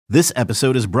This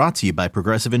episode is brought to you by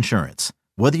Progressive Insurance.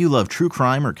 Whether you love true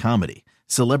crime or comedy,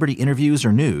 celebrity interviews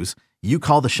or news, you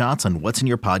call the shots on what's in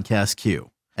your podcast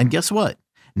queue. And guess what?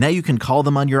 Now you can call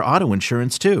them on your auto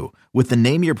insurance too with the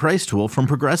Name Your Price tool from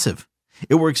Progressive.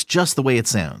 It works just the way it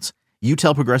sounds. You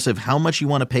tell Progressive how much you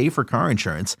want to pay for car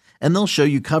insurance, and they'll show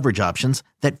you coverage options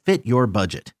that fit your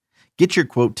budget. Get your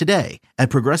quote today at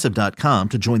Progressive.com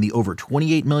to join the over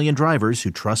 28 million drivers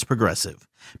who trust Progressive.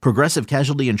 Progressive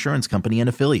Casualty Insurance Company and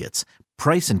Affiliates.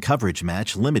 Price and coverage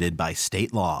match limited by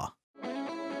state law.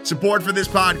 Support for this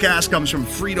podcast comes from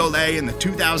Frito-Lay and the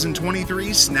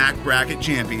 2023 Snack Bracket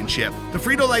Championship. The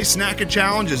Frito-Lay Snack-It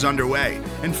Challenge is underway,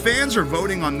 and fans are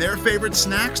voting on their favorite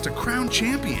snacks to crown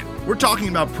champion. We're talking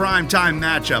about prime-time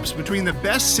matchups between the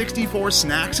best 64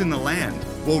 snacks in the land.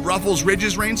 Will Ruffles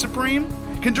Ridges reign supreme?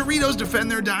 Can Doritos defend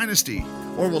their dynasty?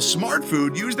 Or will Smart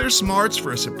Food use their smarts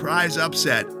for a surprise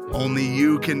upset? Only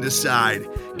you can decide.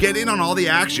 Get in on all the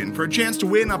action for a chance to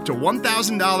win up to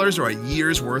 $1,000 or a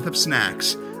year's worth of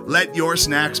snacks. Let your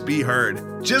snacks be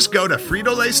heard. Just go to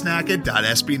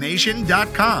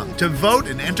fritolaysnacket.sbnation.com to vote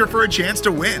and enter for a chance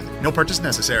to win. No purchase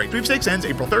necessary. Sweepstakes ends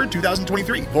April 3rd,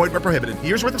 2023. Void where prohibited.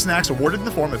 Year's worth of snacks awarded in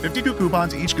the form of 52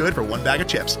 coupons, each good for one bag of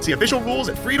chips. See official rules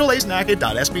at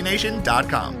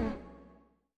fritolaysnacket.sbnation.com.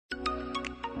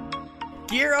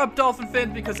 Gear up, Dolphin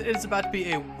fans, because it is about to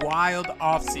be a wild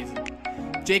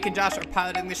offseason. Jake and Josh are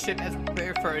piloting the ship as we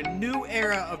prepare for a new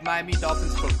era of Miami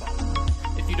Dolphins football.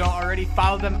 If you don't already,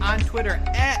 follow them on Twitter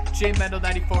at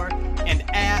jmendel94 and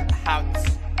at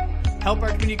Houts. Help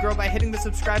our community grow by hitting the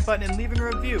subscribe button and leaving a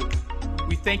review.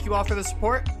 We thank you all for the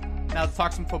support. Now let's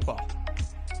talk some football.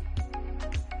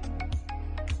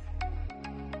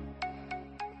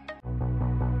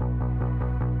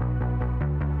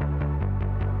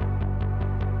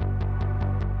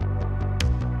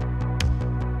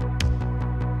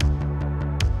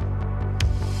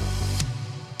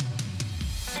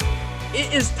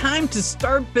 It is time to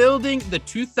start building the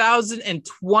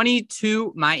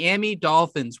 2022 Miami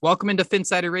Dolphins. Welcome into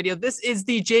PHINSIDER Radio. This is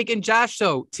the Jake and Josh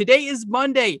Show. Today is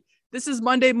Monday. This is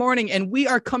Monday morning, and we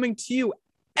are coming to you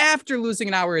after losing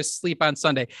an hour of sleep on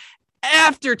Sunday.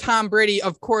 After Tom Brady,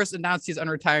 of course, announced he's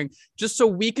unretiring, just so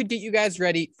we could get you guys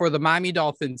ready for the Miami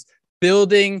Dolphins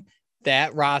building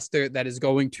that roster that is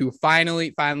going to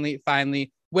finally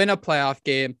win a playoff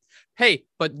game. Hey,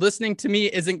 but listening to me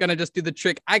isn't going to just do the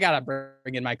trick. I got to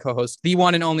bring in my co-host, the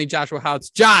one and only Joshua Houts.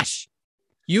 Josh,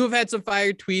 you have had some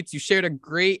fire tweets. You shared a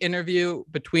great interview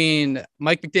between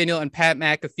Mike McDaniel and Pat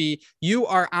McAfee. You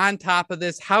are on top of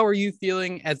this. How are you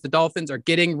feeling as the Dolphins are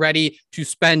getting ready to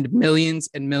spend millions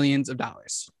and millions of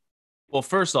dollars? Well,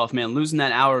 first off, man, losing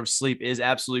that hour of sleep is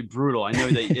absolutely brutal. I know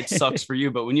that it sucks for you,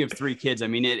 but when you have 3 kids, I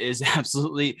mean, it is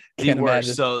absolutely the worst.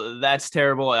 Imagine. So that's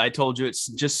terrible. I told you it's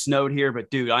just snowed here, but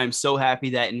dude, I am so happy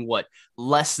that in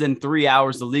less than 3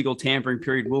 hours, the legal tampering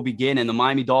period will begin, and the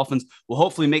Miami Dolphins will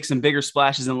hopefully make some bigger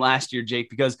splashes than last year, Jake,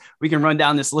 because we can run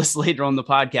down this list later on the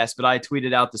podcast. But I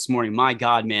tweeted out this morning, my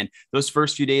God, man, those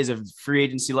first few days of free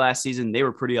agency last season, they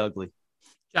were pretty ugly.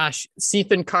 Josh,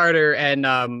 Ethan Carter and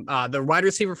the wide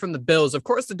receiver from the Bills. Of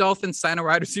course, the Dolphins sign a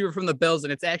wide receiver from the Bills,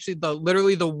 and it's actually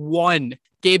literally the one.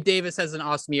 Gabe Davis has an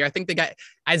awesome year. I think the guy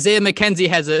Isaiah McKenzie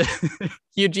has a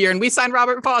huge year, and we signed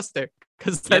Robert Foster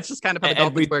because that's just kind of how the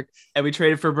Dolphins work. And we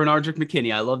traded for Bernardrick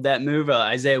McKinney. I love that move.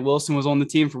 Isaiah Wilson was on the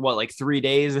team for 3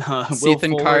 days.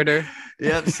 Ethan Carter.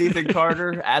 Yep, Ethan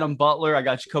Carter, Adam Butler. I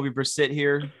got Jacoby Brissett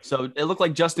here. So it looked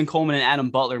like Justin Coleman and Adam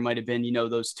Butler might have been,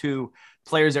 those two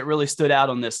players that really stood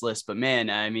out on this list. But man,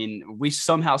 I mean, we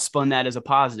somehow spun that as a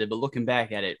positive, but looking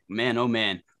back at it, man, oh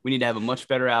man, we need to have a much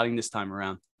better outing this time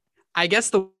around. I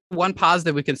guess the one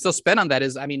positive we can still spend on that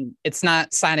is, I mean, it's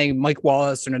not signing Mike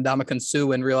Wallace or Ndamukong Suh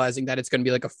and realizing that it's going to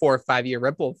be like a 4 or 5 year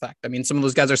ripple effect. I mean, some of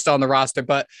those guys are still on the roster,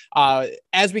 but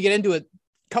as we get into it,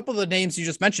 couple of the names you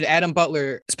just mentioned, Adam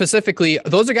Butler specifically,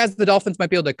 those are guys that the Dolphins might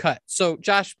be able to cut. So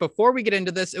Josh, before we get into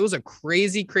this, it was a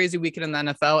crazy weekend in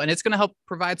the NFL, and it's going to help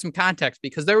provide some context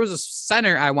because there was a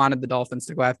center I wanted the Dolphins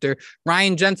to go after,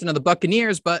 Ryan Jensen of the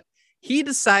Buccaneers, but he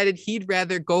decided he'd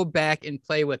rather go back and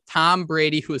play with Tom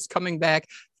Brady, who is coming back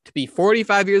to be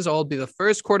 45 years old, be the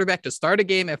first quarterback to start a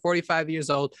game at 45 years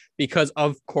old, because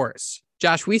of course.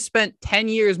 Josh, we spent 10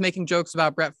 years making jokes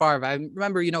about Brett Favre. I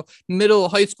remember, middle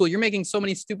high school, you're making so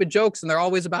many stupid jokes, and they're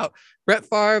always about Brett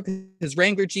Favre, his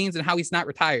Wrangler jeans, and how he's not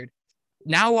retired.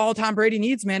 Now all Tom Brady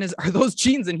needs, man, are those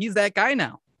jeans, and he's that guy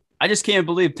now. I just can't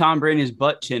believe Tom Brady and his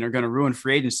butt chin are going to ruin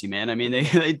free agency, man. I mean,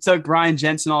 they took Brian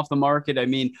Jensen off the market. I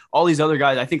mean, all these other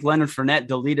guys. I think Leonard Fournette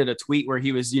deleted a tweet where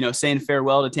he was, saying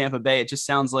farewell to Tampa Bay. It just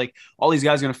sounds like all these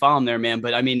guys are going to follow him there, man.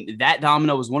 But I mean, that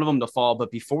domino was one of them to fall. But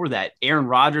before that, Aaron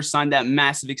Rodgers signed that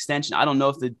massive extension. I don't know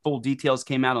if the full details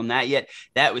came out on that yet.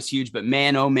 That was huge. But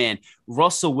man, oh man,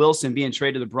 Russell Wilson being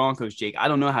traded to the Broncos, Jake. I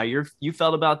don't know how you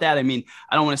felt about that. I mean,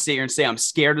 I don't want to sit here and say I'm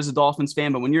scared as a Dolphins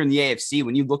fan, but when you're in the AFC,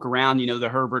 when you look around, the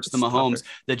Herberts, the Mahomes,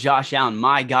 the Josh Allen,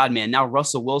 my God, man. Now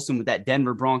Russell Wilson with that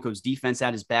Denver Broncos defense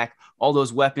at his back, all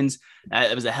those weapons.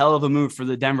 It was a hell of a move for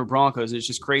the Denver Broncos. It's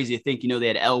just crazy to think, they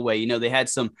had Elway, they had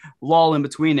some lull in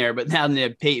between there, but now they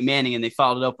had Peyton Manning and they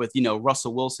followed it up with,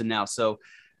 Russell Wilson now. So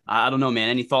I don't know, man.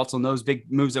 Any thoughts on those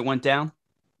big moves that went down?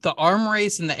 The arm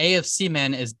race in the AFC,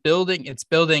 man, is building. It's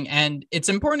building. And it's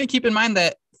important to keep in mind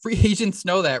that free agents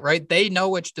know that, right? They know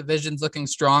which division's looking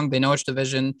strong. They know which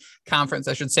conference,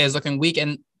 I should say, is looking weak.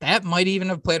 And that might even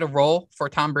have played a role for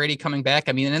Tom Brady coming back.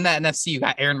 I mean, in that NFC, you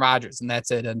got Aaron Rodgers, and that's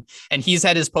it. And he's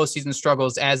had his postseason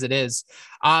struggles as it is.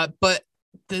 But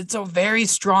it's a very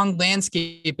strong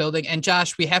landscape building. And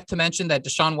Josh, we have to mention that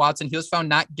Deshaun Watson, he was found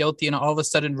not guilty, and all of a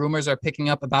sudden rumors are picking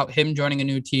up about him joining a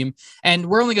new team. And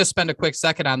we're only going to spend a quick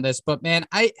second on this, but man,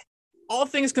 all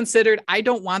things considered, I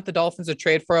don't want the Dolphins to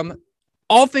trade for him.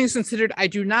 All things considered, I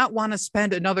do not want to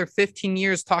spend another 15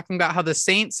 years talking about how the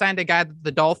Saints signed a guy that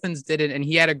the Dolphins didn't, and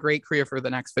he had a great career for the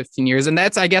next 15 years. And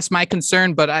that's, I guess, my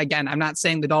concern. But again, I'm not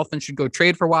saying the Dolphins should go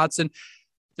trade for Watson.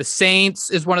 The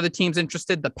Saints is one of the teams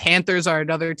interested. The Panthers are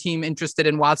another team interested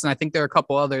in Watson. I think there are a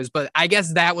couple others, but I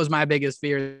guess that was my biggest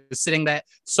fear, sitting that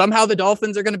somehow the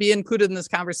Dolphins are going to be included in this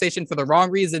conversation for the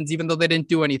wrong reasons, even though they didn't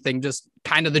do anything. Just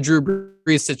kind of the Drew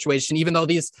Brees situation, even though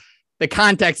the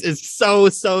context is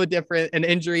so different, an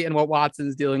injury and what Watson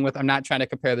is dealing with. I'm not trying to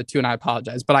compare the two, and I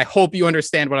apologize, but I hope you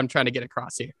understand what I'm trying to get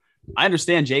across here. I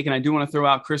understand, Jake, and I do want to throw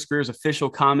out Chris Greer's official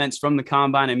comments from the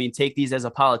Combine. I mean, take these as a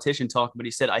politician talk, but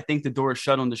he said, I think the door is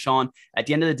shut on Deshaun. At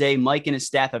the end of the day, Mike and his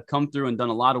staff have come through and done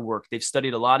a lot of work. They've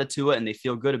studied a lot of Tua, and they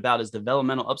feel good about his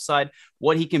developmental upside,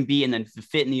 what he can be, and then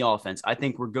fit in the offense. I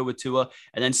think we're good with Tua.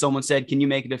 And then someone said, can you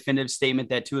make a definitive statement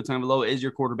that Tua Tagovailoa is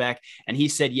your quarterback? And he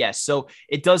said yes. So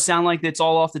it does sound like it's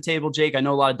all off the table, Jake. I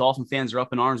know a lot of Dolphin fans are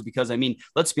up in arms because, I mean,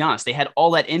 let's be honest, they had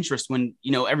all that interest when,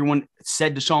 everyone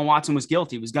said Deshaun Watson was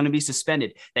guilty, was going to be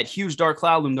suspended. That huge dark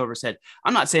cloud loomed over his head.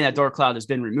 I'm not saying that dark cloud has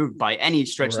been removed by any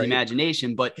stretch of the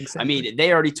imagination, but exactly. I mean,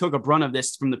 they already took a brunt of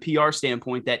this from the PR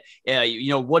standpoint that,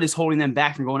 what is holding them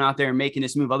back from going out there and making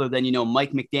this move other than,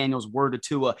 Mike McDaniel's word to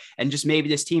Tua and just maybe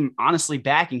this team honestly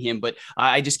backing him. But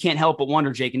I just can't help but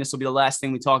wonder, Jake, and this will be the last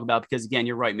thing we talk about because, again,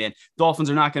 you're right, man. Dolphins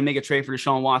are not going to make a trade for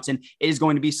Deshaun Watson. It is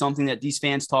going to be something that these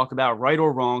fans talk about, right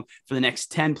or wrong, for the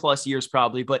next 10 plus years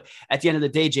probably. But at the end of the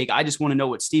day, Jake, I just want to know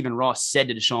what Stephen Ross said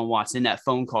to Deshaun Watson in that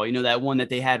phone call, that one that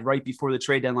they had right before the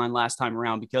trade deadline last time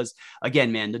around, because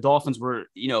again, man, the Dolphins were,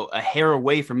 a hair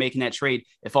away from making that trade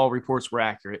if all reports were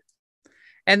accurate.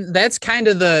 And that's kind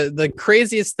of the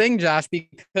craziest thing, Josh,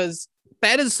 because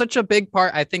that is such a big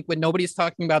part. I think when nobody's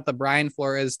talking about the Brian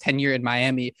Flores tenure in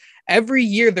Miami, every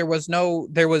year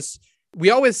we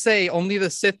always say only the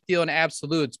Sith deal in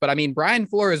absolutes, but I mean, Brian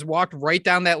Flores walked right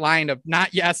down that line of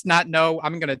not yes, not no.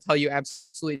 I'm going to tell you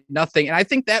absolutely nothing. And I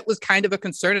think that was kind of a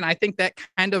concern. And I think that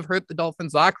kind of hurt the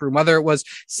Dolphins locker room, whether it was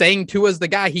saying Tua's the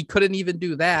guy, he couldn't even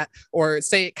do that, or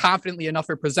say it confidently enough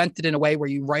or present it in a way where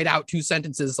you write out two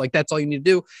sentences. Like that's all you need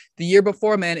to do. The year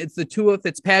before, man, it's the Tua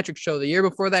Fitzpatrick show. The year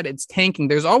before that, it's tanking.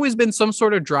 There's always been some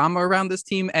sort of drama around this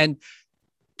team. And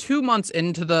 2 months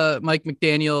into the Mike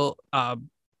McDaniel,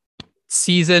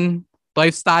 season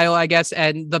lifestyle, I guess.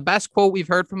 And the best quote we've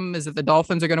heard from him is that the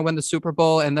Dolphins are going to win the Super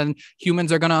Bowl and then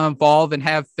humans are going to evolve and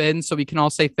have fins so we can all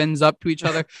say fins up to each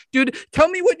other. Dude, tell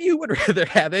me what you would rather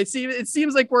have. It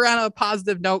seems like we're on a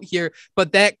positive note here,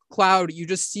 but that cloud, you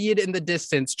just see it in the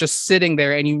distance, just sitting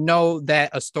there, and you know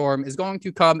that a storm is going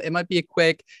to come. It might be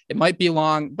quick, it might be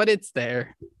long, but it's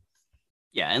there.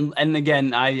 Yeah, and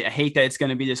again, I hate that it's going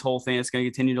to be this whole thing. It's going to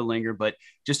continue to linger, but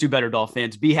just do better, Dolphin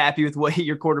fans. Be happy with what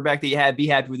your quarterback that you have. Be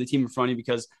happy with the team in front of you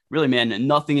because really, man,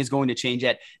 nothing is going to change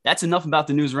yet. That's enough about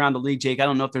the news around the league, Jake. I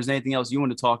don't know if there's anything else you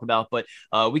want to talk about, but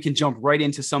we can jump right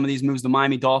into some of these moves the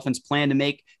Miami Dolphins plan to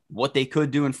make, what they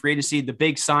could do in free agency, the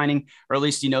big signing, or at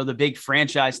least, the big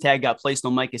franchise tag got placed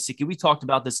on Mike Gesicki. We talked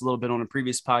about this a little bit on a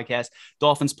previous podcast.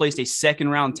 Dolphins placed a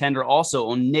second-round tender also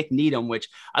on Nick Needham, which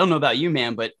I don't know about you,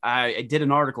 man, but I did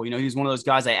an article. He was one of those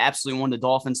guys I absolutely wanted the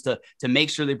Dolphins to make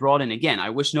sure they brought in. Again,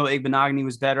 I wish Noah Igbenogany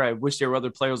was better. I wish there were other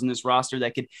players in this roster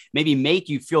that could maybe make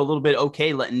you feel a little bit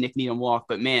okay letting Nick Needham walk.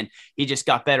 But, man, he just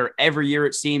got better every year,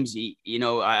 it seems.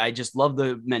 I just love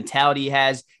the mentality he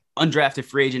has. undrafted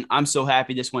free agent. I'm so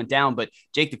happy this went down. But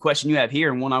Jake, the question you have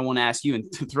here, and one I want to ask you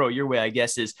and to throw your way, I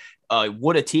guess, is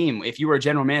would a team, if you were a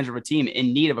general manager of a team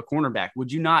in need of a cornerback,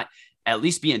 would you not at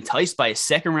least be enticed by a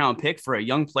second round pick for a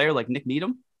young player like Nick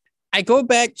Needham? I go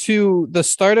back to the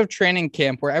start of training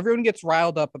camp where everyone gets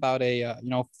riled up about a,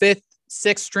 fifth,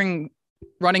 sixth string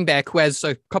running back who has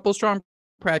a couple strong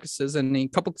practices and a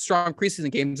couple strong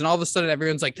preseason games, and all of a sudden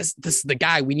everyone's like, this is the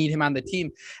guy, we need him on the team.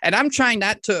 And I'm trying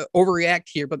not to overreact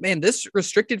here, but man, this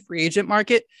restricted free agent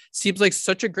market seems like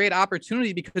such a great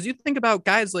opportunity, because you think about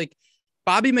guys like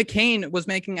Bobby McCain was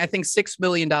making, I think, $6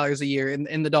 million a year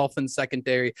in the Dolphins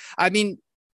secondary. I mean,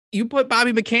 you put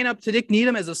Bobby McCain up to Nick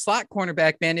Needham as a slot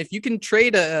cornerback, man. If you can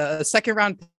trade a second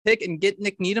round pick and get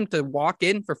Nick Needham to walk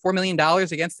in for $4 million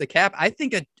against the cap, I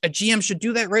think a GM should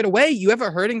do that right away. You have a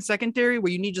hurting secondary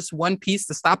where you need just one piece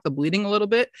to stop the bleeding a little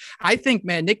bit. I think,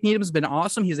 man, Nick Needham's been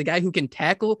awesome. He's a guy who can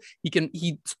tackle.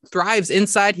 He thrives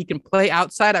inside. He can play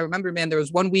outside. I remember, man, there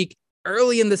was 1 week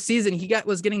early in the season he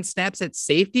was getting snaps at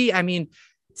safety. I mean,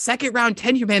 second round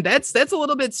tenure, man, that's a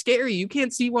little bit scary. You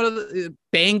can't see one of the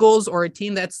Bengals or a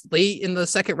team that's late in the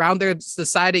second round there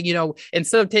deciding,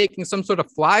 instead of taking some sort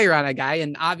of flyer on a guy,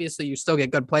 and obviously you still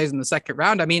get good plays in the second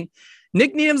round. I mean,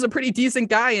 Nick Needham's a pretty decent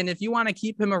guy, and if you want to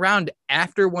keep him around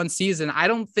after one season, I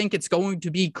don't think it's going to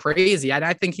be crazy.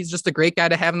 I think he's just a great guy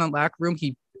to have in the locker room.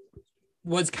 He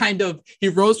rose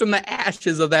from the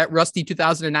ashes of that rusty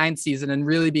 2009 season and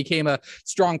really became a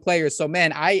strong player. So,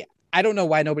 man, I don't know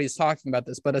why nobody's talking about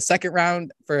this, but a second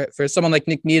round for someone like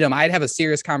Nick Needham, I'd have a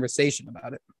serious conversation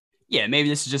about it. Yeah, maybe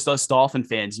this is just us Dolphin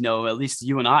fans, at least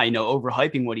you and I,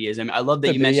 overhyping what he is. I mean, I love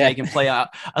that you mentioned he can play out.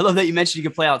 I love that you mentioned he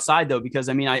can play outside, though, because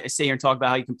I mean, I sit here and talk about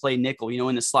how you can play nickel,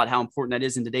 in the slot, how important that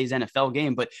is in today's NFL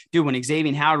game. But dude, when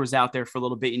Xavier Howard was out there for a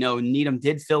little bit, Needham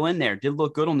did fill in there, did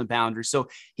look good on the boundary. So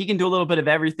he can do a little bit of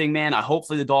everything, man.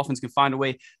 Hopefully the Dolphins can find a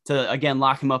way to, again,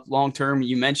 lock him up long term.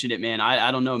 You mentioned it, man.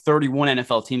 I don't know. 31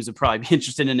 NFL teams would probably be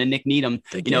interested in a Nick Needham,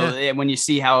 when you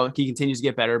see how he continues to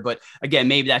get better. But again,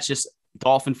 maybe that's just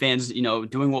Dolphin fans,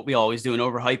 doing what we always do and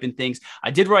overhyping things.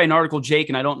 I did write an article, Jake,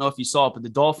 and I don't know if you saw it, but the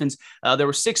Dolphins, there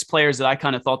were 6 players that I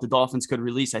kind of thought the Dolphins could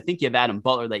release. I think you have Adam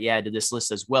Butler that you added to this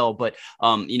list as well. But,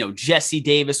 Jesse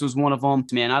Davis was one of them.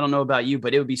 Man, I don't know about you,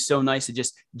 but it would be so nice to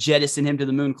just jettison him to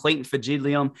the moon. Clayton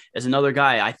Fajilium is another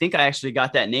guy. I think I actually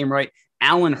got that name right.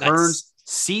 Alan Hearns,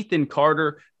 Sethan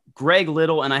Carter, Greg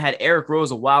Little, and I had Eric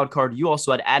Rose, a wild card. You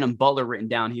also had Adam Butler written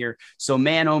down here. So,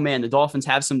 man, oh, man, the Dolphins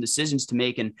have some decisions to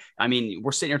make. And, I mean,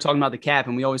 we're sitting here talking about the cap,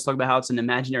 and we always talk about how it's an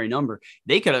imaginary number.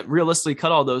 They could realistically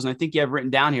cut all those, and I think you have written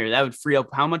down here that would free up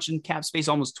how much in cap space?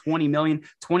 Almost 20 million,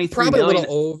 23 Probably million. A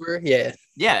little over, yeah.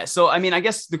 Yeah. So, I mean, I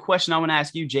guess the question I want to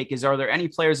ask you, Jake, is are there any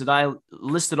players that I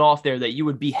listed off there that you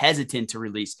would be hesitant to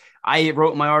release? I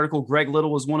wrote in my article, Greg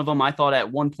Little was one of them. I thought at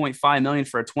 1.5 million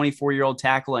for a 24-year-old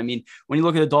tackle. I mean, when you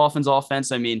look at the Dolphins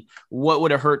offense, I mean, what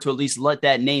would it hurt to at least let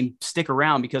that name stick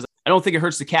around? Because I don't think it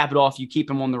hurts to cap it off. You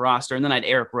keep him on the roster. And then I had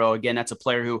Eric Rowe. Again, that's a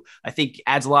player who I think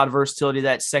adds a lot of versatility to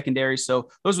that secondary. So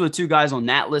those were the 2 guys on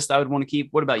that list I would want to keep.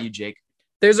 What about you, Jake?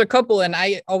 There's a couple, and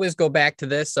I always go back to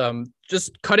this,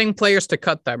 just cutting players to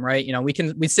cut them, right?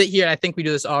 We sit here, and I think we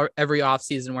do this every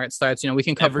offseason where it starts, we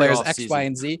can cut every players X, Y,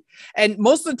 and Z. And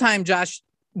most of the time, Josh,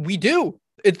 we do.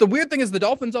 It's the weird thing is the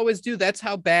Dolphins always do. That's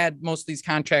how bad most of these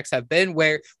contracts have been,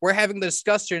 where we're having the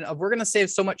discussion of we're going to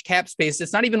save so much cap space.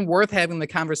 It's not even worth having the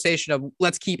conversation of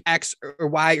let's keep X or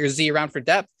Y or Z around for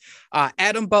depth.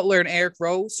 Adam Butler and Eric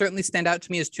Rowe certainly stand out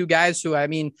to me as 2 guys who, I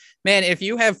mean, man, if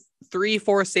you have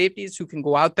 3-4 safeties who can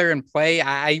go out there and play,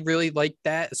 I really like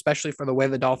that, especially for the way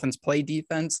the Dolphins play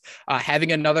defense.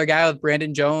 Having another guy with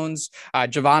Brandon Jones,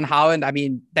 Javon Holland, I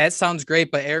mean, that sounds great,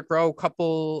 but Eric Rowe, a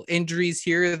couple injuries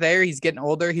here or there. He's getting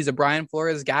older. He's a Brian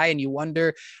Flores guy, and you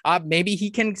wonder maybe he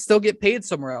can still get paid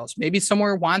somewhere else. Maybe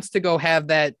somewhere wants to go have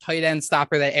that tight end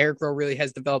stopper that Eric Rowe really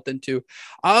has developed into.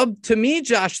 To me,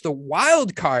 Josh, the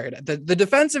wild card, the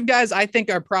defensive guys, I think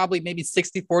are probably maybe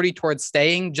 60-40 towards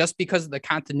staying just because of the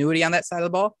continuity on that side of the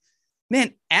ball.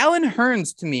 Man, Alan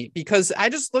Hearns to me, because I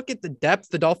just look at the depth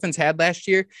the Dolphins had last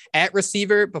year at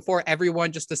receiver before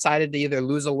everyone just decided to either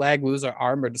lose a leg, lose an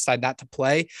arm, or decide not to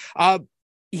play.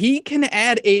 He can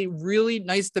add a really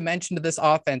nice dimension to this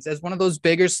offense as one of those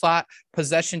bigger slot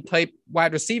possession type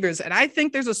wide receivers. And I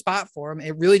think there's a spot for him.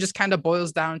 It really just kind of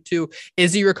boils down to,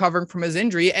 is he recovering from his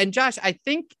injury? And Josh, I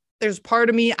think there's part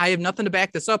of me, I have nothing to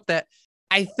back this up, that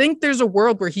I think there's a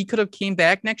world where he could have came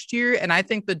back next year. And I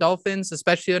think the Dolphins,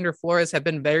 especially under Flores, have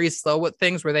been very slow with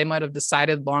things where they might have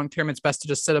decided long-term it's best to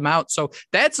just sit him out. So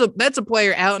that's a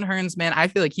player, Alan Hearns, man. I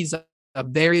feel like he's a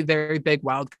very, very big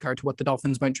wild card to what the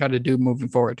Dolphins might try to do moving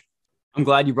forward. I'm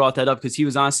glad you brought that up because he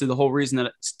was honestly the whole reason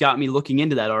that got me looking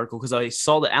into that article, because I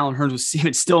saw that Allen Hurns was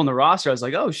even still in the roster. I was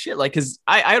like, oh shit. Like, cause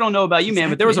I don't know about you, man,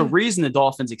 but there was a reason the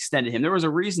Dolphins extended him. There was a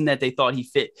reason that they thought he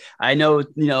fit. I know,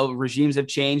 regimes have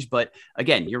changed, but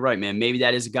again, you're right, man. Maybe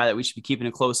that is a guy that we should be keeping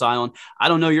a close eye on. I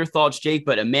don't know your thoughts, Jake,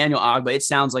 but Emmanuel Ogbah, it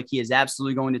sounds like he is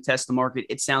absolutely going to test the market.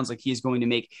 It sounds like he is going to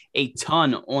make a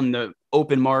ton on the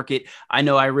open market. I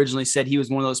know I originally said he was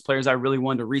one of those players I really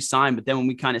wanted to re-sign, but then when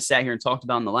we kind of sat here and talked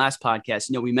about in the last podcast,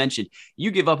 we mentioned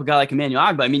you give up a guy like Emmanuel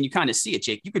Ogbah. I mean, you kind of see it,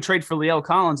 Jake. You could trade for La'el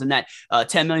Collins and that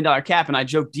 $10 million cap. And I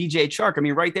joke DJ Chark. I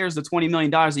mean, right there's the $20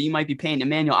 million that you might be paying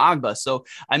Emmanuel Ogbah. So,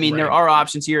 I mean, There are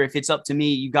options here. If it's up to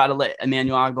me, you got to let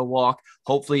Emmanuel Ogbah walk.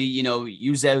 Hopefully,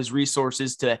 use those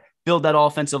resources to build that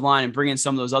offensive line and bring in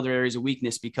some of those other areas of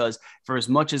weakness, because for as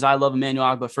much as I love Emmanuel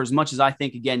Ogbah, for as much as I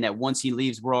think, again, that once he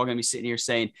leaves, we're all going to be sitting here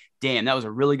saying, damn, that was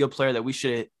a really good player that we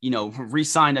should have,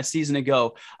 re-signed a season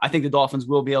ago. I think the Dolphins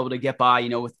will be able to get by,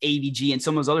 with AVG and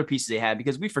some of those other pieces they had,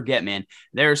 because we forget, man,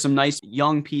 there are some nice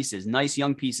young pieces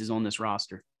on this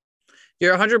roster.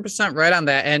 You're 100% right on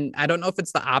that. And I don't know if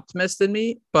it's the optimist in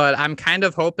me, but I'm kind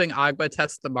of hoping Ogbah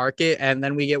tests the market. And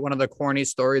then we get one of the corny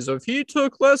stories of he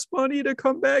took less money to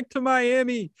come back to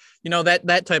Miami,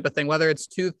 that type of thing, whether it's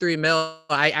 2-3 mil.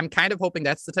 I'm kind of hoping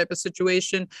that's the type of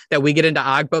situation that we get into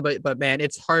Ogbah. But man,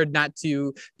 it's hard not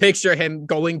to picture him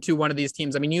going to one of these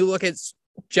teams. I mean, you look at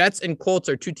Jets and Colts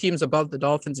are two teams above the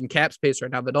Dolphins in cap space right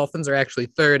now. The Dolphins are actually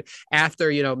third after,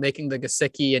 making the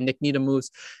Gesicki and Nick Needham moves.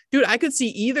 Dude, I could see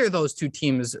either of those two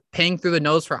teams paying through the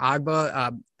nose for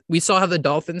Ogbah. We saw how the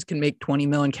Dolphins can make 20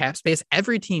 million cap space.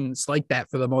 Every team's like that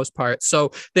for the most part.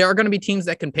 So there are going to be teams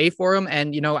that can pay for him.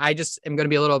 And, I just am going to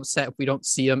be a little upset if we don't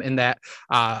see him in that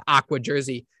aqua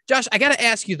jersey. Josh, I got to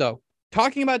ask you though,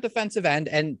 talking about defensive end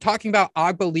and talking about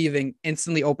Ogbah leaving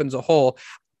instantly opens a hole.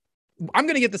 I'm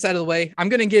going to get this out of the way. I'm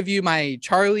going to give you my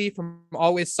Charlie from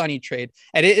Always Sunny trade.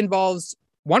 And it involves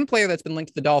one player that's been linked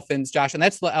to the Dolphins, Josh, and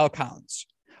that's La'el Collins.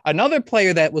 Another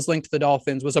player that was linked to the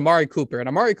Dolphins was Amari Cooper, and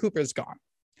Amari Cooper is gone.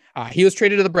 He was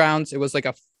traded to the Browns. It was like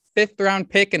a 5th round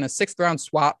pick and a 6th round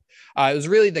swap. It was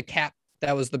really the cap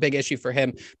that was the big issue for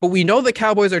him. But we know the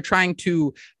Cowboys are trying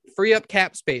to free up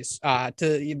cap space.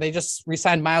 They just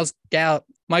re-signed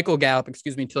Michael Gallup,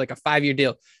 to like a 5-year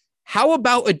deal. How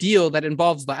about a deal that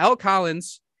involves La'el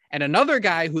Collins and another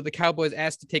guy who the Cowboys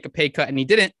asked to take a pay cut and he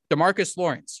didn't, DeMarcus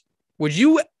Lawrence?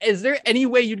 Is there any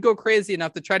way you'd go crazy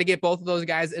enough to try to get both of those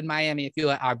guys in Miami if you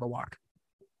let Ogbah walk?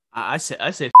 I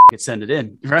say send it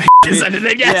in, right? Send it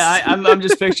in, yes. Yeah, I'm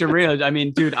just picturing real. I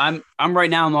mean, dude, I'm right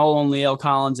now. I'm all on La'el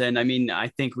Collins, and I mean, I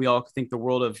think we all think the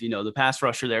world of the pass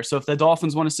rusher there. So if the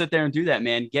Dolphins want to sit there and do that,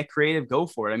 man, get creative, go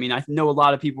for it. I mean, I know a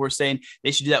lot of people were saying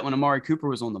they should do that when Amari Cooper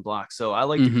was on the block. So I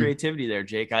like the creativity there,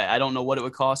 Jake. I don't know what it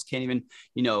would cost. Can't even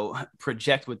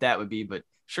project what that would be, but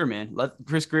sure, man. Let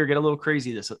Chris Grier get a little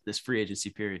crazy this free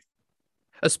agency period.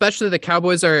 Especially the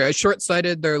Cowboys are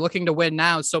short-sighted. They're looking to win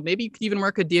now. So maybe you could even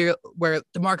work a deal where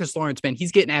DeMarcus Lawrence, man,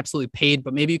 he's getting absolutely paid,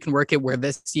 but maybe you can work it where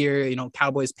this year,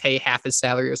 Cowboys pay half his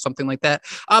salary or something like that.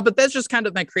 But that's just kind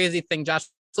of my crazy thing, Josh.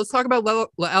 So let's talk about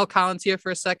La'el Collins here for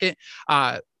a second.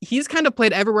 He's kind of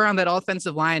played everywhere on that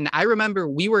offensive line. I remember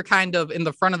we were kind of in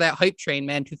the front of that hype train,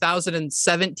 man.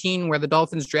 2017, where the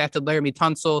Dolphins drafted Laramie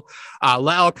Tunsil.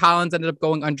 La'el Collins ended up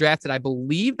going undrafted. I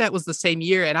believe that was the same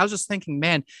year. And I was just thinking,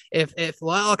 man, if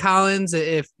La'el Collins,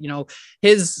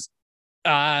 his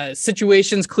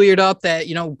situations cleared up, that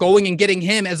going and getting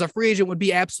him as a free agent would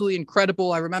be absolutely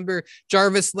incredible. I remember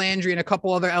Jarvis Landry and a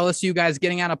couple other LSU guys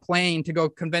getting on a plane to go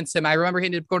convince him. I remember he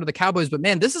ended up going to the Cowboys, but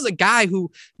man, this is a guy who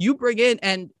you bring in,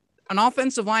 and an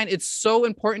offensive line, it's so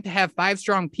important to have 5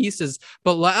 strong pieces,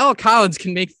 but La'el Collins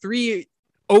can make 3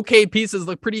 okay pieces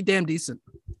look pretty damn decent.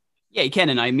 Yeah, he can.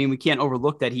 And I mean, we can't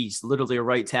overlook that he's literally a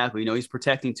right tackle. He's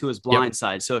protecting to his blind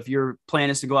side. So if your plan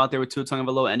is to go out there with Tua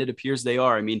Tagovailoa, and it appears they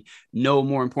are, I mean, no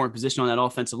more important position on that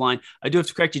offensive line. I do have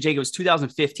to correct you, Jake. It was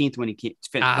 2015 when he came.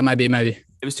 Might be.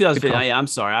 It was 2015. Yeah, I'm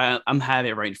sorry. I'm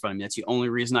having it right in front of me. That's the only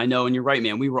reason I know. And you're right,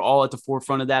 man. We were all at the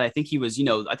forefront of that. I think he was,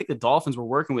 I think the Dolphins were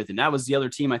working with him. That was the other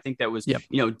team, I think, that was,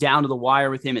 down to the wire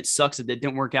with him. It sucks that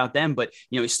didn't work out then. But,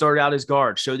 he started out as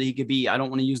guard, showed that he could be, I don't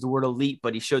want to use the word elite,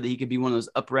 but he showed that he could be one of those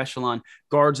upper echelon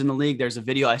guards in the league. There's a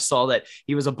video I saw that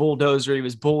he was a bulldozer. He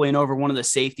was bullying over one of the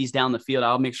safeties down the field.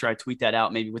 I'll make sure I tweet that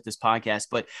out maybe with this podcast.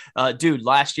 But, dude,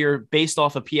 last year, based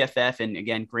off of PFF, and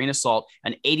again, grain of salt,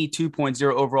 an 82.0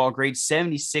 overall grade,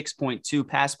 76.2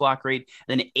 pass block rate,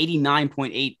 then an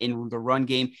 89.8 in the run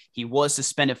game. He was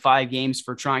suspended 5 games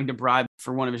for trying to bribe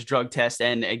for one of his drug tests.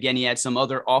 And again, he had some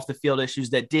other off the field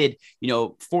issues that did,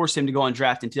 force him to go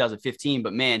undrafted in 2015.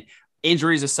 But man,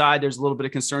 injuries aside, there's a little bit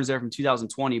of concerns there from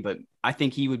 2020, but I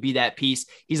think he would be that piece.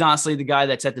 He's honestly the guy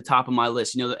that's at the top of my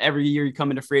list. You know, every year you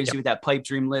come into free agency with that pipe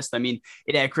dream list. I mean,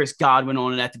 it had Chris Godwin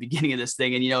on it at the beginning of this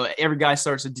thing. And, you know, every guy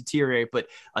starts to deteriorate, but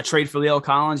a trade for Leo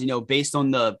Collins, you know, based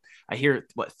on I hear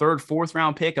third, fourth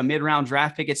round pick, a mid-round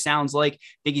draft pick. It sounds like, I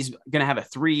think he's going to have a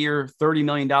 3-year, $30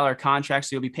 million contract.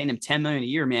 So you'll be paying him $10 million a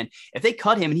year, man. If they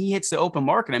cut him and he hits the open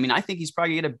market, I mean, I think he's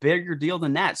probably going to get a bigger deal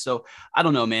than that. So I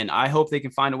don't know, man. I hope they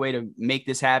can find a way to make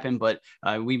this happen. But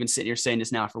we've been sitting here saying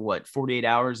this now for 48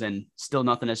 hours and still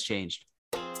nothing has changed.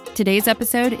 Today's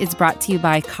episode is brought to you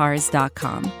by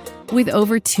Cars.com. With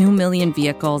over 2 million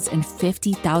vehicles and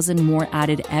 50,000 more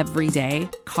added every day,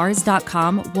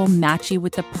 Cars.com will match you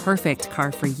with the perfect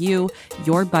car for you,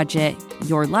 your budget,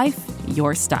 your life,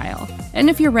 your style. And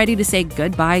if you're ready to say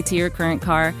goodbye to your current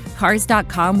car,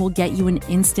 Cars.com will get you an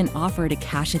instant offer to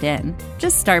cash it in.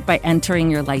 Just start by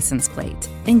entering your license plate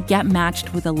and get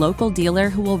matched with a local dealer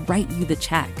who will write you the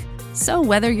check. So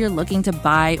whether you're looking to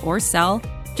buy or sell,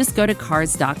 just go to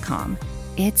Cars.com.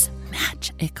 It's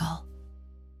magical.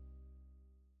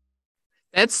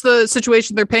 That's the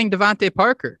situation they're paying Devontae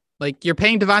Parker. Like, you're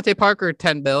paying Devontae Parker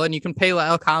 $10 million, and you can pay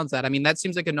La'el Collins that. I mean, that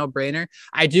seems like a no-brainer.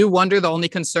 I do wonder, the only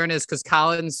concern is because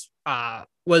Collins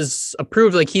was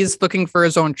approved, like he's looking for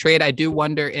his own trade. I do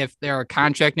wonder if there are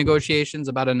contract negotiations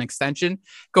about an extension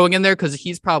going in there, because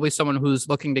he's probably someone who's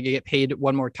looking to get paid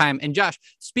one more time. And Josh,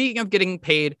 speaking of getting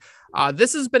paid,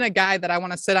 this has been a guy that I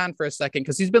want to sit on for a second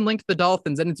because he's been linked to the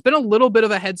Dolphins, and it's been a little bit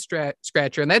of a head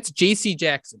scratcher, and that's J.C.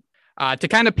 Jackson. To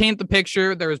kind of paint the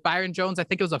picture, there was Byron Jones. I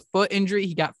think it was a foot injury.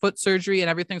 He got foot surgery,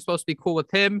 and everything's supposed to be cool with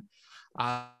him.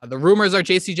 The rumors are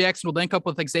J.C. Jackson will link up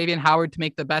with Xavier Howard to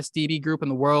make the best DB group in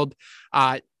the world.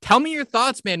 Tell me your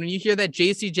thoughts, man, when you hear that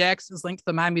J.C. Jackson is linked to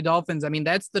the Miami Dolphins. I mean,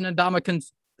 that's the Ndamukong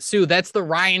Suh. That's the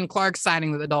Ryan Clark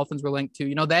signing that the Dolphins were linked to.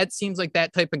 You know, that seems like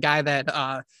that type of guy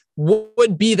that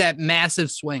would be that massive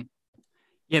swing.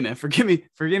 Yeah, man, forgive me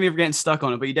for getting stuck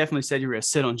on it, but you definitely said you were going to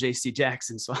sit on J.C.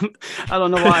 Jackson. So I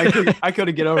don't know why I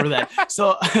couldn't get over that.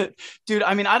 So, dude,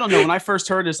 I mean, I don't know. When I first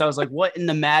heard this, I was like, what in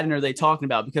the Madden are they talking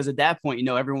about? Because at that point, you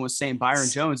know, everyone was saying Byron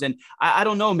Jones. And I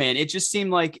don't know, man. It just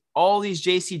seemed like all these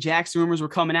J.C. Jackson rumors were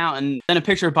coming out. And then a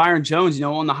picture of Byron Jones, you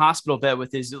know, on the hospital bed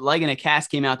with his leg in a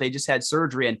cast came out. They just had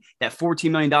surgery, and that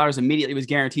 $14 million immediately was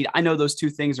guaranteed. I know those two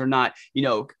things are not, you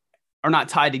know, are not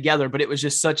tied together, but it was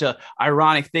just such a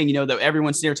ironic thing, you know, that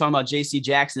everyone's sitting here talking about J.C.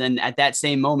 Jackson. And at that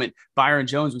same moment, Byron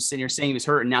Jones was sitting here saying he was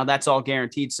hurt, and now that's all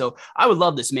guaranteed. So I would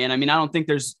love this, man. I mean, I don't think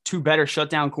there's two better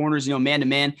shutdown corners, you know, man to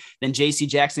man than J.C.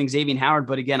 Jackson and Xavier Howard.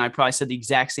 But again, I probably said the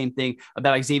exact same thing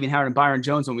about Xavier Howard and Byron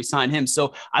Jones when we signed him.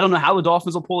 So I don't know how the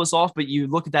Dolphins will pull this off, but you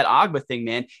look at that Agba thing,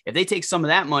 man. If they take some of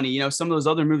that money, you know, some of those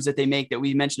other moves that they make that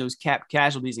we mentioned, those cap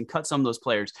casualties, and cut some of those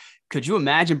players, could you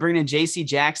imagine bringing in J.C.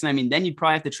 Jackson? I mean, then you'd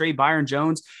probably have to trade Byron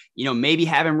Jones, you know, maybe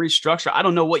have him restructure. I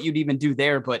don't know what you'd even do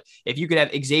there, but if you could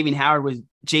have Xavier Howard with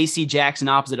J.C. Jackson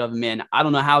opposite of him, man, I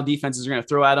don't know how defenses are going to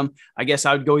throw at him. I guess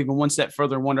I would go even one step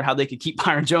further and wonder how they could keep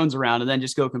Byron Jones around and then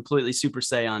just go completely Super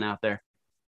Saiyan out there.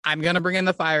 I'm going to bring in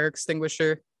the fire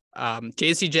extinguisher.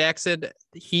 J.C. Jackson,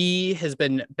 he has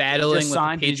been battling with the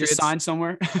Patriots. He just signed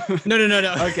somewhere? No.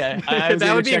 Okay.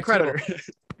 That would be incredible.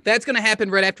 That's going to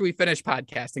happen right after we finish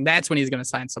podcasting. That's when he's going to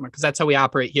sign someone, because that's how we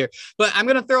operate here. But I'm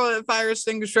going to throw a fire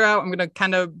extinguisher out. I'm going to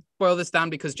kind of boil this down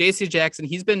because J.C. Jackson,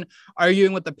 he's been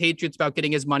arguing with the Patriots about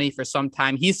getting his money for some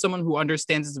time. He's someone who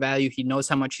understands his value. He knows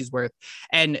how much he's worth.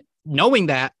 And knowing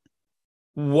that,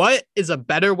 what is a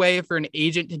better way for an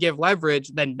agent to give leverage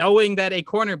than knowing that a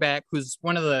cornerback who's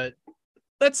one of the,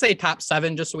 let's say, top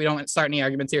 7, just so we don't start any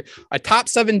arguments here, a top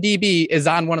 7 DB is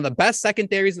on one of the best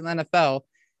secondaries in the NFL,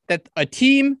 that a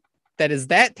team that is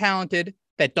that talented,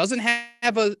 that doesn't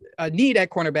have a need at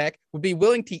cornerback, would be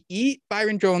willing to eat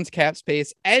Byron Jones cap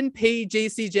space and pay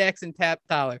J.C. Jackson top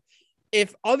dollar.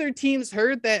 If other teams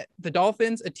heard that the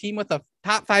Dolphins, a team with a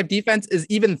top 5 defense, is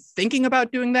even thinking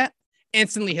about doing that,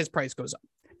 instantly his price goes up.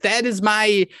 That is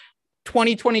my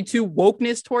 2022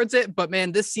 wokeness towards it. But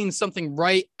man, this seems something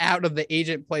right out of the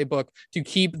agent playbook to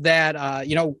keep that,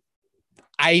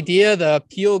 idea, the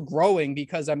appeal growing.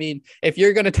 Because I mean, if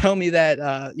you're going to tell me that,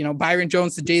 Byron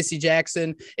Jones to J.C.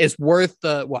 Jackson is worth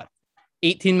the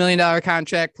 $18 million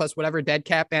contract plus whatever dead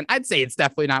cap, and I'd say it's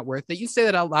definitely not worth it. You say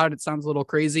that out loud, it sounds a little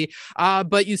crazy,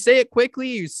 but you say it quickly,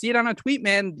 you see it on a tweet,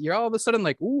 man, you're all of a sudden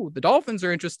like, ooh, the Dolphins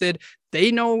are interested.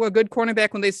 They know a good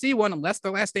cornerback when they see one, unless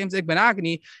their last name's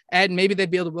Igbenogany, and maybe they'd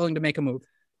be willing to make a move.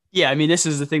 Yeah, I mean, this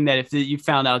is the thing that if you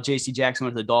found out J.C. Jackson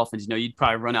went to the Dolphins, you'd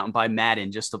probably run out and buy Madden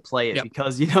just to play it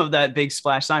because, that big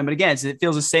splash sign. But again, it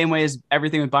feels the same way as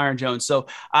everything with Byron Jones. So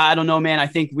I don't know, man. I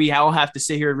think we all have to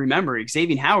sit here and remember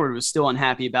Xavier Howard was still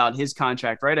unhappy about his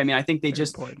contract, right? I mean, I think they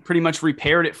just pretty much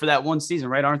repaired it for that one season,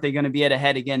 right? Aren't they going to be at a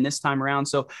head again this time around?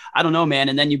 So I don't know, man.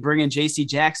 And then you bring in J.C.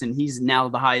 Jackson. He's now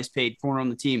the highest paid corner on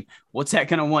the team. What's that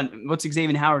going to want? What's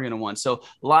Xavier Howard going to want? So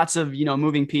lots of,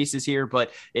 moving pieces here.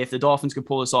 But if the Dolphins could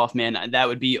pull this off, man, that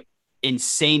would be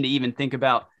insane to even think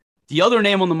about. The other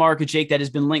name on the market, Jake, that has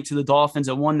been linked to the Dolphins,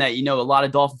 and one that, a lot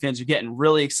of Dolphin fans are getting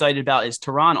really excited about is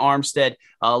Teron Armstead,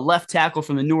 left tackle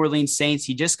from the New Orleans Saints.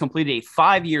 He just completed a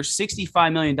 5-year,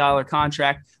 $65 million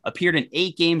contract, appeared in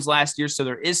 8 games last year. So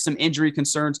there is some injury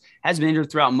concerns, has been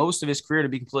injured throughout most of his career, to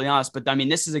be completely honest. But I mean,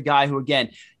 this is a guy who, again,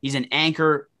 he's an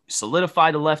anchor,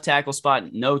 solidified the left tackle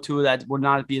spot. No two of that would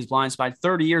not be his blind spot.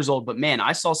 30 years old. But man,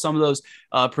 I saw some of those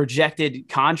projected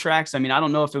contracts. I mean, I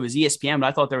don't know if it was ESPN, but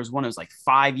I thought there was one that was like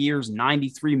 5 years,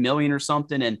 93 million or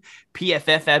something. And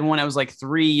PFF had one that was like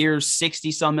 3 years,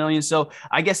 60 some million. So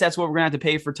I guess that's what we're gonna have to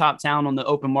pay for top talent on the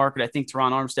open market. I think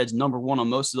Teron Armstead's number one on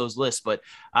most of those lists, but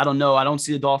I don't know. I don't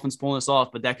see the Dolphins pulling this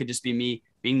off, but that could just be me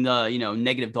being the,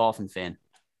 negative Dolphin fan.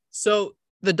 So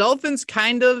the Dolphins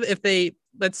kind of, if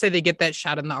let's say they get that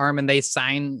shot in the arm and they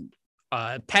sign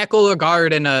a tackle, a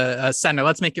guard, and a center.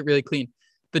 Let's make it really clean.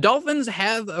 The Dolphins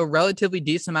have a relatively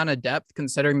decent amount of depth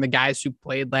considering the guys who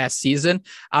played last season.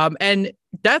 And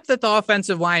depth at the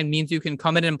offensive line means you can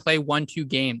come in and play 1-2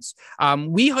 games.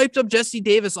 We hyped up Jesse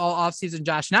Davis all offseason,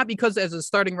 Josh, not because as a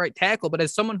starting right tackle, but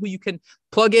as someone who you can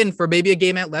plug in for maybe a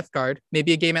game at left guard,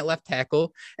 maybe a game at left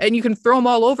tackle, and you can throw them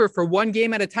all over for one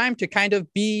game at a time to kind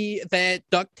of be that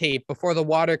duct tape before the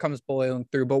water comes boiling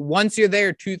through. But once you're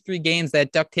there 2-3 games,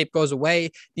 that duct tape goes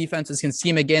away. Defenses can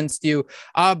scheme against you.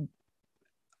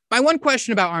 My one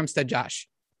question about Armstead, Josh,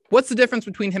 what's the difference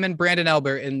between him and Brandon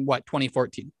Elber in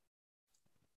 2014?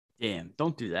 Damn,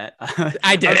 don't do that.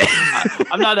 I did it.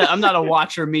 I'm not a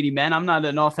watcher, meaty man. I'm not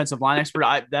an offensive line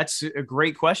expert. That's a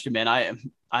great question, man.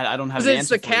 I don't have an answer. It's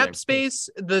the cap space,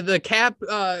 the cap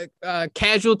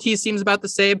casualty seems about the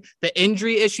same. The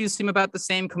injury issues seem about the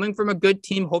same. Coming from a good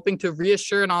team, hoping to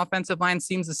reassure an offensive line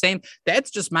seems the same. That's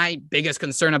just my biggest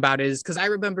concern about it, is because I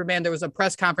remember, man, there was a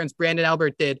press conference Brandon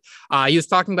Albert did. He was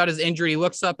talking about his injury. He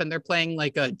looks up and they're playing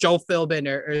like a Joe Philbin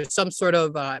or some sort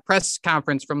of press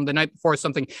conference from the night before or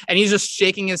something. And he's just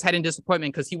shaking his head in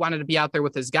disappointment because he wanted to be out there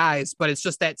with his guys. But it's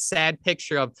just that sad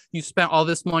picture of you spent all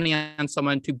this money on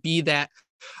someone to be that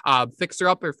fixer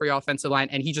upper for your offensive line,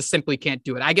 and he just simply can't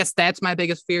do it. I guess that's my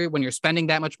biggest fear when you're spending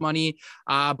that much money,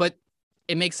 but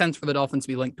it makes sense for the Dolphins to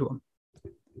be linked to him.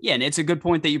 Yeah, and it's a good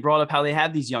point that you brought up how they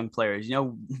have these young players.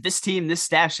 This team, this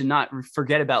staff should not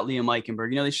forget about Liam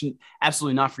Eichenberg. They should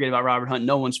absolutely not forget about Robert Hunt.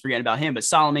 No one's forgetting about him, but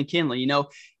Solomon Kindley,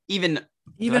 even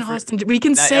Austin, we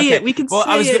can say it. We can say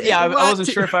it. Yeah, I wasn't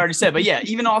sure if I already said, but yeah,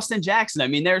 even Austin Jackson. I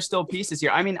mean, there's still pieces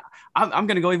here. I mean, I'm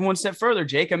going to go even one step further,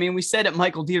 Jake. I mean, we said that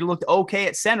Michael Dieter looked okay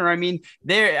at center. I mean,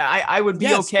 I would be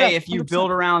if you 100%.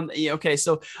 Build around. Okay,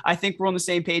 so I think we're on the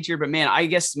same page here. But man, I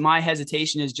guess my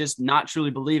hesitation is just not truly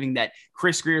believing that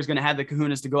Chris Grier is going to have the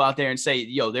kahunas to go out there and say,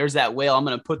 "Yo, there's that whale. I'm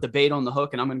going to put the bait on the hook,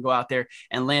 and I'm going to go out there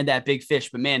and land that big fish."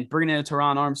 But man, bringing in a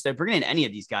Teron Armstead, bringing in any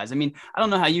of these guys. I mean, I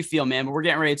don't know how you feel, man, but we're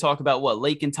getting ready to talk about what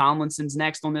Laken Tomlinson's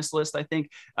next on this list. I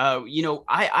think, I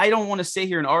don't want to sit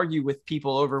here and argue with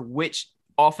people over which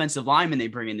offensive lineman they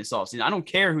bring in this offseason. I don't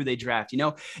care who they draft.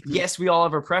 Yes, we all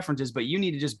have our preferences, but you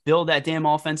need to just build that damn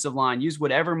offensive line. Use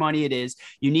whatever money it is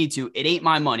you need to. It ain't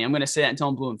my money. I'm going to say that until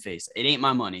I'm blue in face. It ain't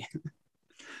my money.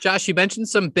 Josh, you mentioned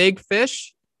some big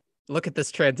fish. Look at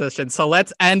this transition. So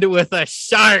let's end with a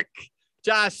shark.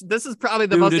 Josh, this is probably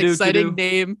the most exciting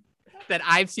name that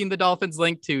I've seen the Dolphins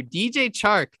linked to. DJ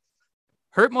Chark.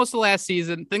 Hurt most of last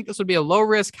season. Think this would be a low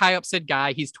risk, high upside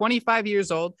guy. He's 25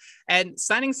 years old, and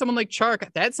signing someone like Chark,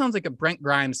 that sounds like a Brent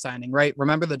Grimes signing, right?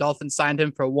 Remember the Dolphins signed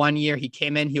him for 1 year. He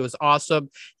came in, he was awesome.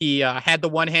 He had the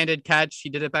one-handed catch. He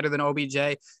did it better than OBJ.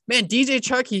 Man, DJ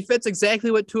Chark, he fits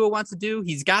exactly what Tua wants to do.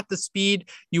 He's got the speed.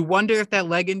 You wonder if that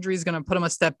leg injury is going to put him a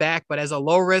step back, but as a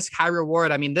low risk, high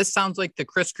reward, I mean, this sounds like the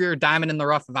Chris Grier diamond in the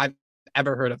rough if I've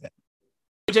ever heard of it.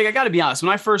 Jake, I got to be honest.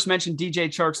 When I first mentioned DJ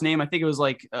Chark's name, I think it was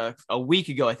like a week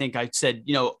ago. I think I said,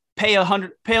 pay a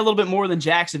little bit more than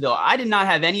Jacksonville. I did not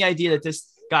have any idea that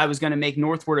guy was going to make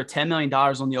northward of $10 million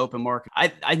on the open market.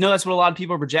 I know that's what a lot of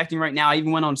people are projecting right now. I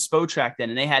even went on Spotrac then,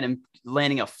 and they had him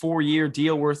landing a 4-year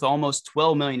deal worth almost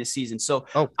 $12 million a season. So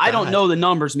I don't know the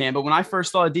numbers, man, but when I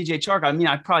first saw DJ Chark, I mean,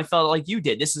 I probably felt like you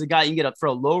did. This is a guy you can get up for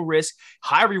a low risk,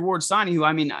 high reward signing who,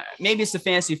 I mean, maybe it's the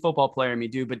fantasy football player in me,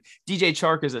 dude, but DJ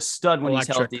Chark is a stud when he's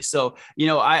healthy. So,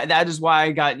 that is why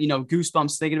I got,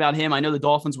 goosebumps thinking about him. I know the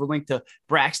Dolphins were linked to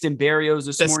Braxton Berrios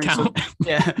this morning.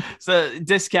 So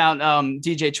discount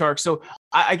DJ Chark. So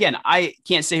I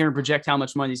can't sit here and project how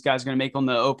much money these guys are going to make on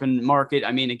the open market.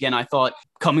 I mean, again, I thought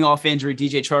coming off injury,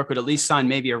 DJ Chark would at least sign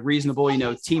maybe a reasonable,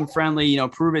 team friendly,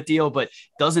 prove it deal, but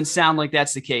doesn't sound like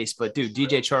that's the case. But dude,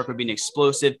 DJ Chark would be an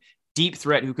explosive deep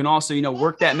threat who can also,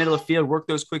 work that middle of the field, work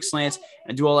those quick slants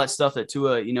and do all that stuff that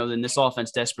Tua, then this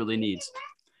offense desperately needs.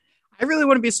 I really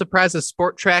wouldn't be surprised if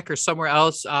SportTrack or somewhere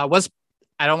else was,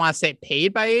 I don't want to say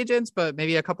paid by agents, but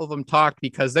maybe a couple of them talked,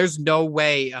 because there's no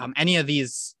way any of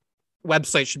these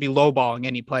websites should be lowballing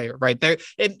any player right there.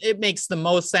 It makes the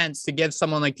most sense to give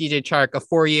someone like DJ Chark a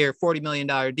 4-year, $40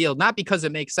 million deal, not because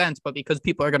it makes sense, but because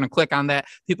people are going to click on that.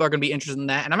 People are going to be interested in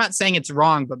that. And I'm not saying it's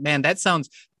wrong, but man, that sounds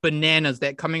bananas,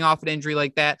 that coming off an injury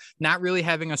like that, not really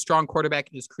having a strong quarterback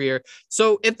in his career.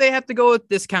 So if they have to go with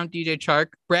discount DJ Chark,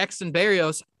 Braxton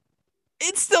Berrios,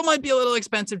 it still might be a little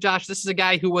expensive, Josh. This is a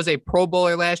guy who was a Pro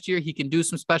Bowler last year. He can do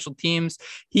some special teams.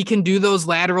 He can do those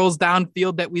laterals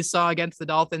downfield that we saw against the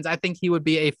Dolphins. I think he would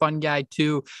be a fun guy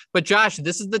too. But Josh,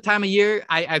 this is the time of year.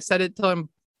 I've said it till I'm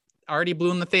already blue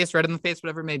in the face, red in the face,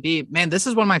 whatever it may be. Man, this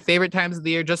is one of my favorite times of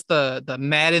the year. Just the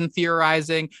Madden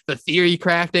theorizing, the theory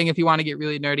crafting, if you want to get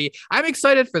really nerdy. I'm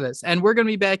excited for this. And we're going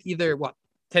to be back either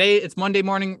today, it's Monday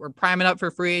morning. We're priming up for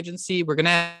free agency. We're going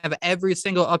to have every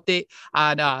single update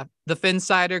on the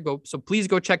PHINSIDER. So please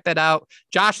go check that out.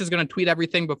 Josh is going to tweet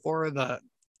everything before the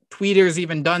tweeter's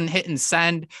even done hitting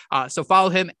send. So follow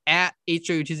him at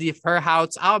HOUTZ for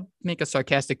Houts. I'll make a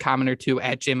sarcastic comment or two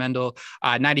at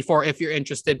JMendel94 if you're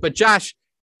interested. But Josh,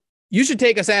 you should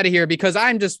take us out of here because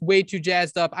I'm just way too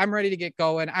jazzed up. I'm ready to get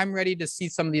going. I'm ready to see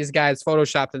some of these guys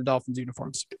photoshopped in the Dolphins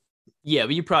uniforms. Yeah,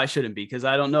 but you probably shouldn't be, because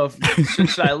I don't know if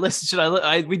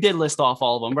we did list off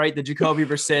all of them, right? The Jacoby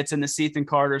Brissett's and the Ethan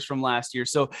Carters from last year.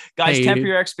 So guys, temper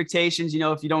your expectations.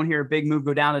 If you don't hear a big move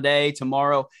go down today,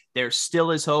 tomorrow, there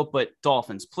still is hope. But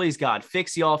Dolphins, please God,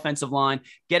 fix the offensive line,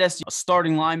 get us a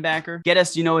starting linebacker, get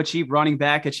us, a cheap running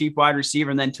back, a cheap wide receiver,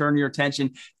 and then turn your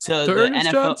attention to the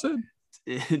NFL.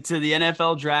 To the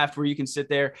NFL draft, where you can sit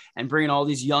there and bring in all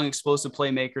these young explosive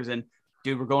playmakers. And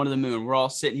dude, we're going to the moon. We're all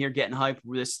sitting here getting hyped.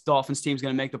 This Dolphins team is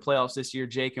going to make the playoffs this year,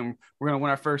 Jake, and we're going to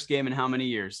win our first game in how many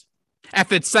years?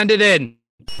 Send it in.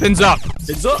 Fins up.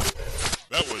 Fins up.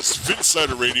 That was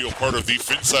PHINSIDER Radio, part of the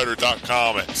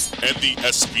PHINSIDER.com and the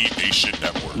SB Nation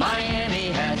Network.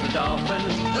 Miami has the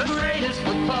Dolphins, the greatest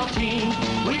football team.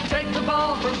 We take the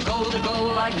ball from goal to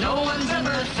goal like no one's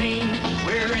ever seen.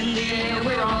 We're in the air,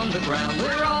 we're on the ground,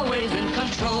 we're always in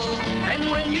control. And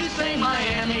when you say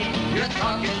Miami, you're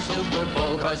talking Super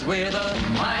Bowl, 'cause we're the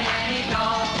Miami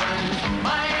Dolphins.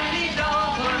 Miami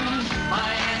Dolphins.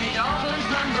 Miami Dolphins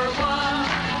 #1.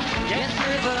 Yes,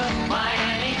 we're the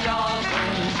Miami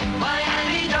Dolphins.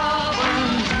 Miami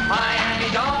Dolphins. Miami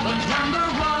Dolphins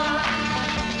 #1.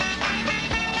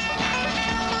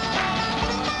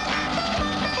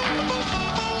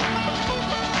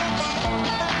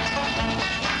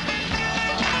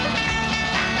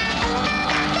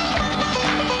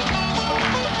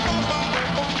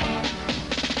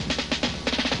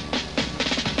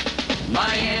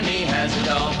 Miami has the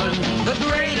Dolphins, the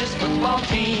greatest football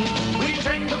team. We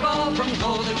take the ball from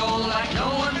goal to goal like no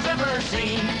one's ever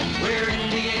seen. We're in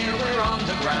the air, we're on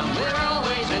the ground, we're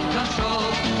always in control.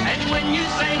 And when you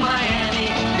say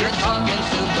Miami, you're talking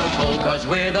Super Bowl, 'cause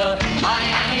we're the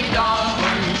Miami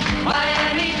Dolphins.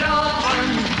 Miami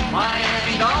Dolphins.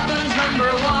 Miami Dolphins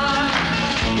 #1.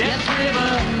 Yes, we're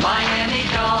the Miami